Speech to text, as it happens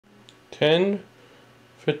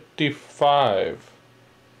10:55.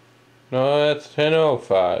 No, that's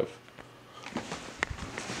 10:05.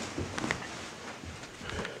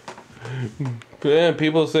 Yeah,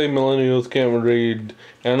 people say millennials can't read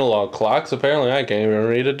analog clocks. Apparently, I can't even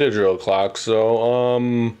read a digital clock. So,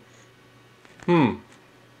 I don't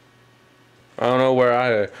know what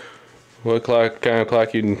kind of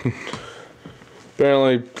clock you.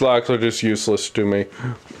 Apparently, clocks are just useless to me.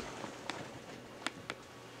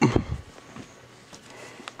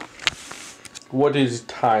 What is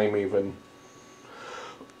time even?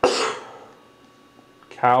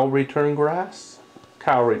 Cow return grass?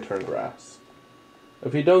 Cow return grass.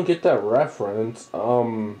 If you don't get that reference, I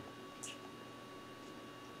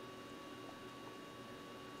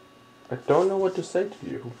don't know what to say to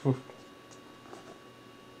you.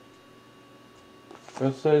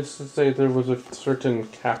 Let's say there was a certain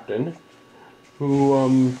captain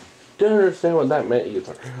who, didn't understand what that meant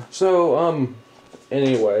either. So,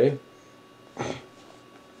 anyway.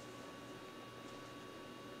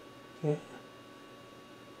 Yeah.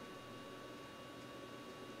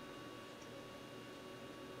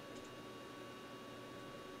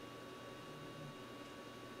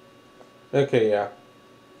 Okay, yeah.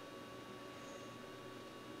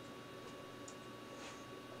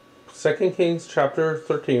 Second Kings chapter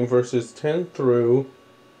 13 verses 10 through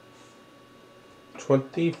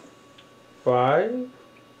 25.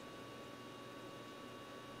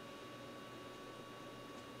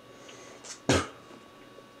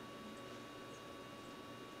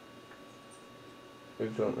 I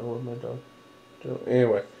don't know what my dog doing.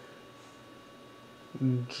 Anyway.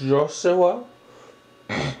 Joshua,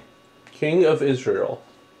 king of Israel.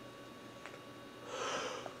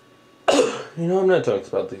 You know, I'm not talking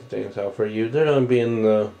about these things out for you. They're going to be in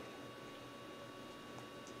the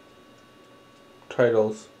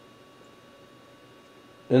titles.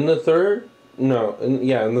 In the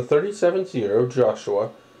 37th year of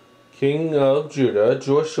Joshua, king of Judah,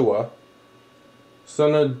 Joshua,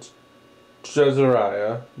 son of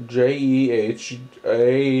Jezariah, Jehoahaz.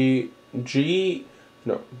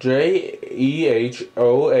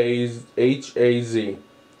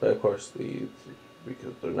 Of course,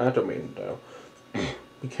 because they're not domain now.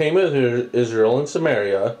 Became of Israel and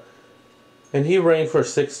Samaria, and he reigned for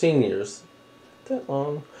 16 years. Not that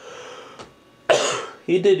long.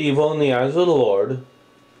 He did evil in the eyes of the Lord,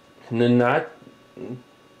 and did not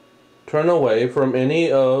turn away from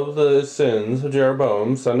any of the sins of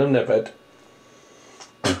Jeroboam, son of Nebat,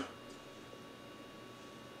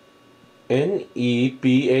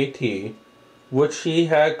 Nebat, which he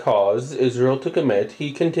had caused Israel to commit.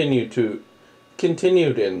 He continued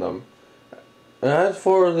in them. As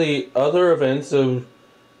for the other events of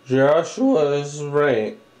Joshua's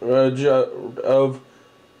reign, of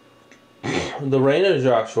the reign of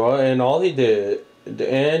Joshua, and all he did,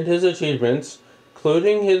 and his achievements,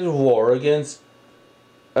 including his war against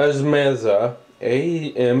Amaziah,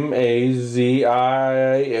 Amaziah,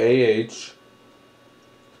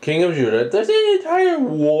 king of Judah. That's the entire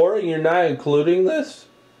war, and you're not including this?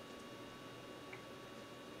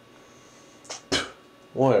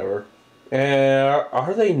 Whatever.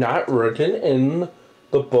 Are they not written in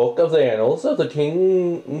the book of the annals of the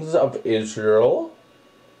kings of Israel?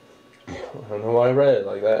 I don't know why I read it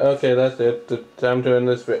like that. Okay, that's it. I'm doing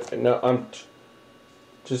this video. No, I'm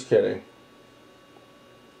just kidding.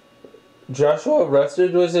 Joshua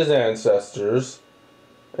rested with his ancestors,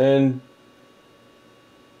 and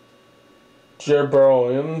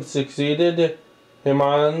Jeroboam succeeded him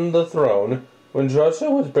on the throne. When Joshua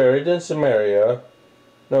was buried in Samaria,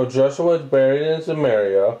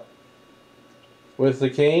 with the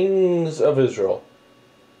kings of Israel.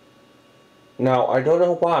 Now, I don't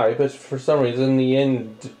know why, but for some reason,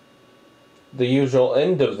 the usual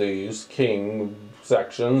end of these king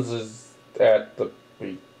sections is at the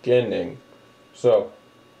beginning. So,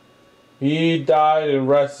 he died and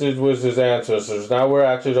rested with his ancestors. Now we're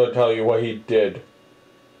actually going to tell you what he did.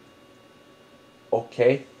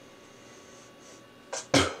 Okay.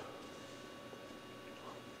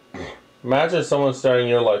 Imagine someone starting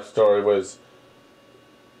your life story was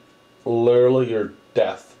literally your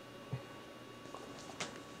death.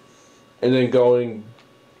 And then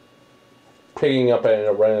picking up at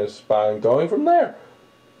a random spot and going from there.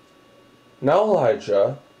 No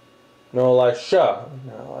Elisha,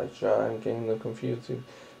 I'm getting them confused.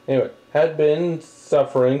 Anyway, had been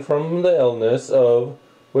suffering from the illness of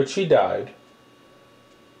which he died.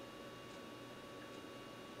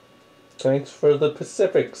 Thanks for the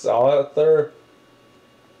Pacifics, author.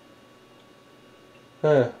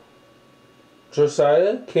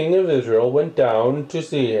 Josiah, king of Israel, went down to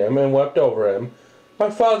see him and wept over him.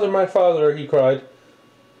 my father, he cried.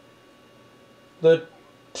 The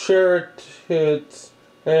chariots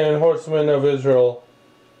and horsemen of Israel.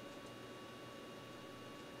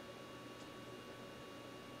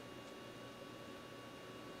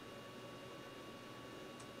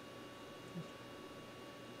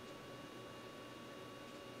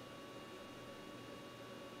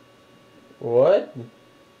 What?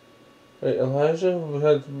 Wait,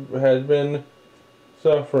 Elijah had been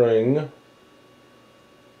suffering.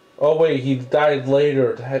 Oh wait, he died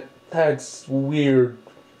later. That's weird.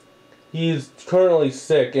 He's currently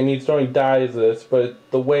sick and he's going to die of this, but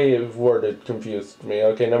the way it was worded confused me.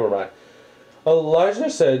 Okay, never mind. Elijah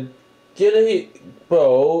said, "Get a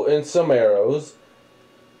bow and some arrows,"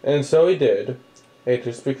 and so he did. Hey,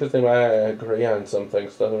 just because they might agree on some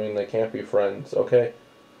things doesn't mean they can't be friends, okay?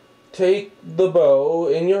 "Take the bow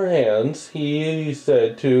in your hands," he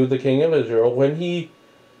said to the king of Israel. When he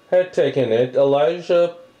had taken it,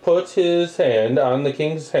 Elijah put his hand on the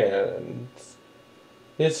king's hands.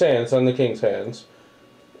 His hands on the king's hands.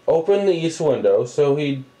 "Open the east window," so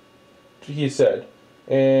he said.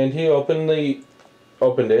 And he opened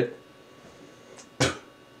it.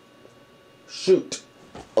 "Shoot,"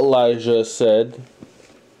 Elijah said.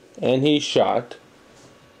 And he shot.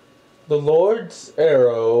 The Lord's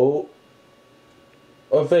arrow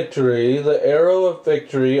of victory, the arrow of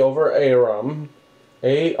victory over Aram,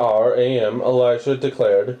 Aram, Elijah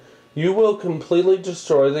declared, "You will completely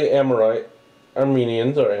destroy the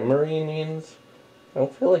Armenians. I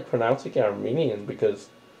don't feel like pronouncing Armenian because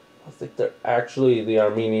I don't think they're actually the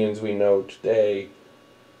Armenians we know today."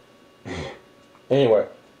 Anyway,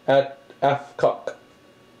 at Aphek,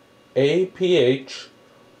 Aphek.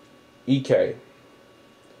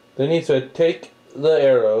 Then he said, "Take the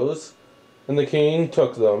arrows," and the king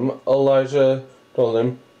took them. Elijah told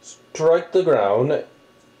him, "Strike the ground."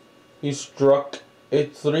 He struck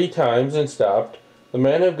it 3 times and stopped. The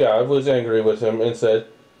man of God was angry with him and said,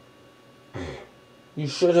 "You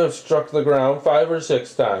should have struck the ground 5 or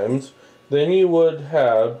 6 times. Then you would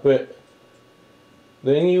have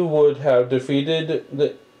defeated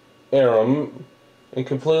the Aram and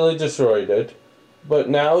completely destroyed it. But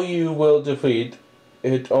now you will defeat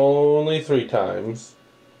it only 3 times."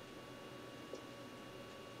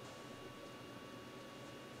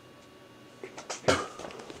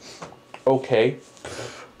 Okay.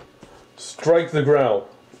 Strike the ground.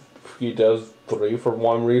 He does 3 for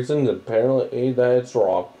one reason. Apparently that's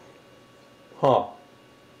wrong. Huh.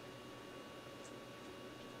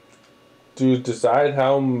 To decide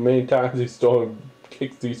how many times he's still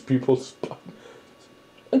kick these people's butt.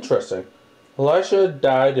 Interesting. Elisha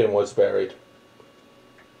died and was buried.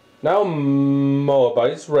 Now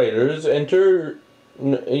Moabites raiders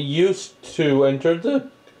used to enter the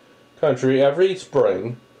country every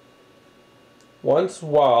spring. Once,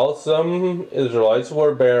 while some Israelites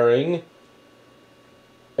were burying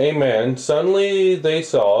a man, suddenly they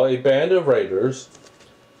saw a band of raiders.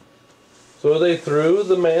 So they threw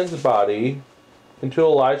the man's body into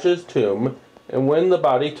Elijah's tomb, and when the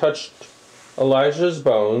body touched Elijah's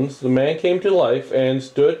bones, the man came to life and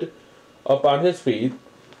stood up on his feet.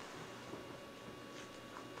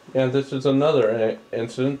 And this is another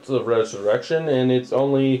instance of resurrection, and it's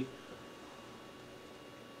only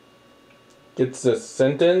gets a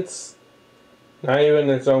sentence, not even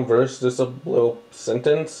its own verse, just a little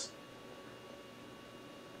sentence.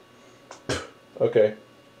 Okay.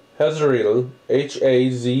 Hazael,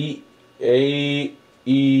 Hazael,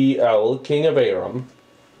 king of Aram,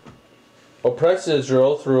 oppressed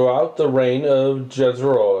Israel throughout the reign of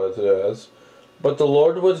Jehoahaz, but the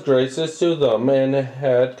Lord was gracious to them and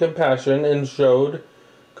had compassion and showed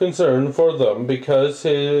concern for them because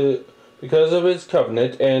of his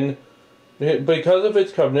covenant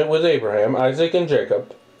with Abraham, Isaac, and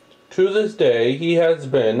Jacob. To this day he has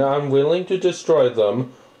been unwilling to destroy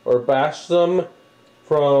them or banish them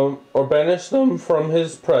from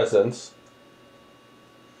his presence.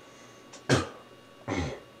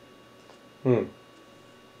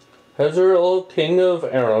 Hazael, king of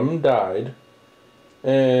Aram, died,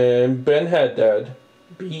 and Ben-Hadad,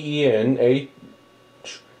 Ben-Hadad,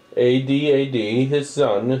 his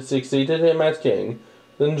son, succeeded him as king.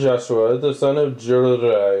 Then Joshua, the son of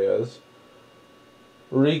Jehoahaz,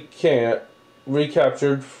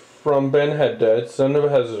 recaptured from Ben-Hadad, son of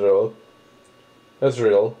Hazael,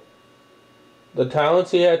 the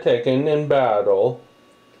talents he had taken in battle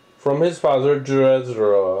from his father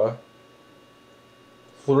Jezreel.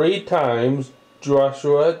 3 times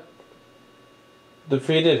Joshua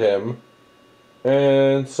defeated him,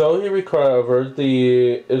 and so he recovered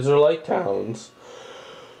the Israelite towns.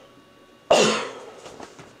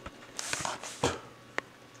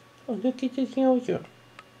 Oh, look at this here.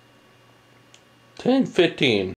 10:15.